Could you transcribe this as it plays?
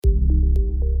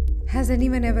Has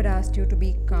anyone ever asked you to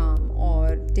be calm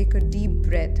or take a deep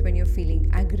breath when you're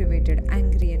feeling aggravated,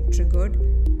 angry, and triggered?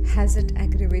 Has it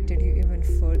aggravated you even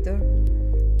further?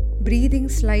 Breathing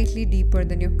slightly deeper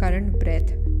than your current breath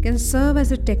can serve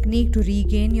as a technique to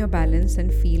regain your balance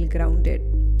and feel grounded.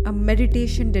 A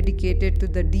meditation dedicated to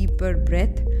the deeper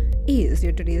breath is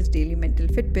your today's daily mental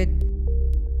Fitbit.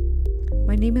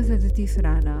 My name is Aditi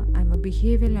Surana. I'm a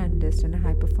behavioral analyst and a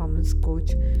high performance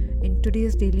coach. In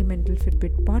today's daily mental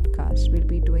Fitbit podcast, we'll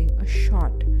be doing a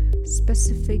short,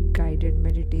 specific guided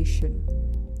meditation.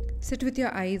 Sit with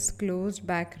your eyes closed,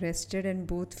 back rested, and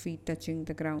both feet touching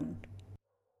the ground.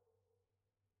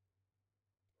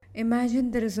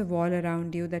 Imagine there is a wall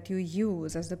around you that you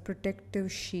use as a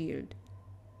protective shield.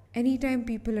 Anytime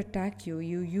people attack you,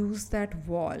 you use that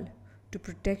wall to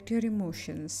protect your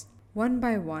emotions. One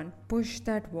by one, push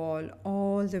that wall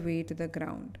all the way to the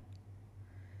ground.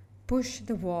 Push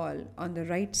the wall on the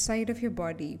right side of your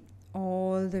body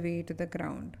all the way to the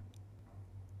ground.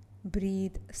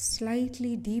 Breathe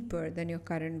slightly deeper than your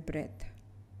current breath.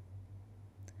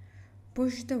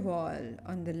 Push the wall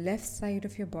on the left side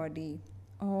of your body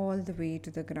all the way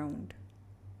to the ground.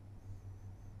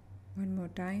 One more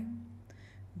time.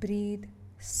 Breathe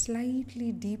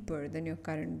slightly deeper than your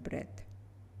current breath.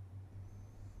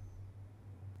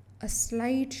 A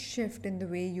slight shift in the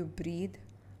way you breathe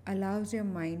allows your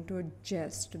mind to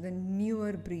adjust to the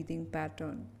newer breathing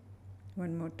pattern.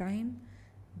 One more time.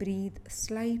 Breathe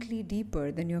slightly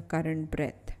deeper than your current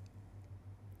breath.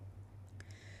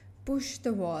 Push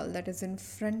the wall that is in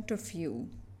front of you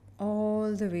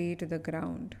all the way to the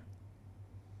ground.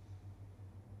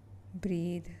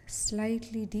 Breathe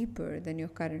slightly deeper than your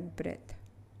current breath.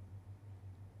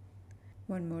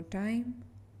 One more time.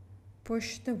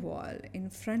 Push the wall in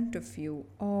front of you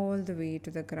all the way to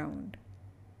the ground.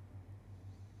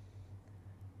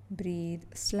 Breathe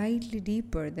slightly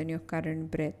deeper than your current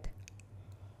breath.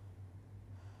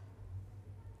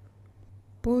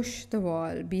 Push the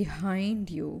wall behind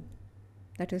you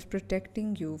that is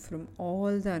protecting you from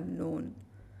all the unknown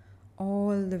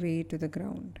all the way to the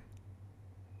ground.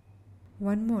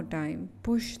 One more time,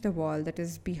 push the wall that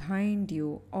is behind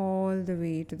you all the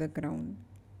way to the ground.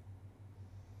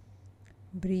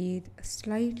 Breathe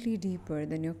slightly deeper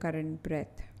than your current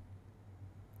breath.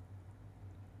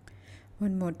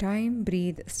 One more time,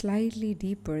 breathe slightly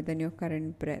deeper than your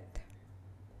current breath.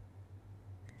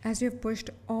 As you have pushed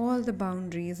all the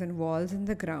boundaries and walls in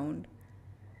the ground,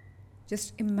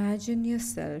 just imagine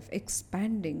yourself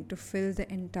expanding to fill the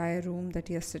entire room that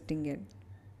you're sitting in.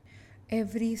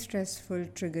 Every stressful,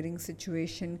 triggering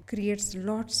situation creates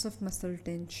lots of muscle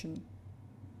tension.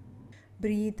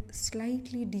 Breathe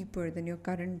slightly deeper than your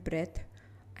current breath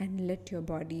and let your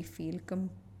body feel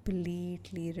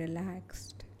completely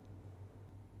relaxed.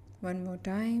 One more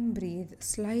time, breathe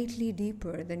slightly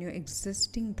deeper than your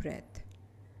existing breath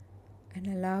and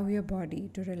allow your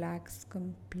body to relax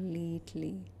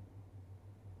completely.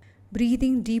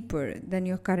 Breathing deeper than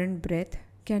your current breath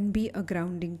can be a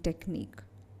grounding technique,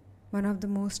 one of the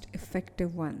most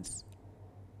effective ones.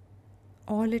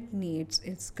 All it needs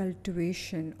is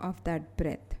cultivation of that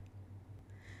breath.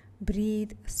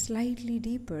 Breathe slightly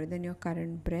deeper than your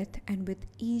current breath, and with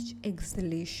each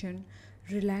exhalation,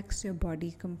 relax your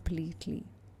body completely.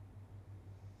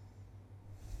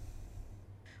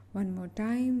 One more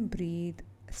time, breathe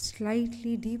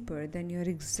slightly deeper than your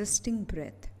existing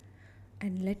breath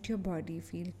and let your body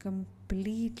feel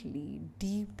completely,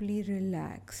 deeply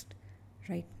relaxed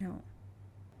right now.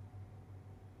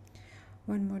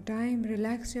 One more time,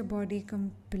 relax your body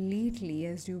completely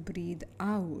as you breathe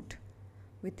out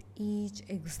with each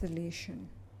exhalation.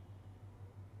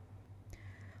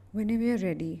 Whenever you're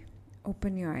ready,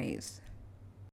 open your eyes.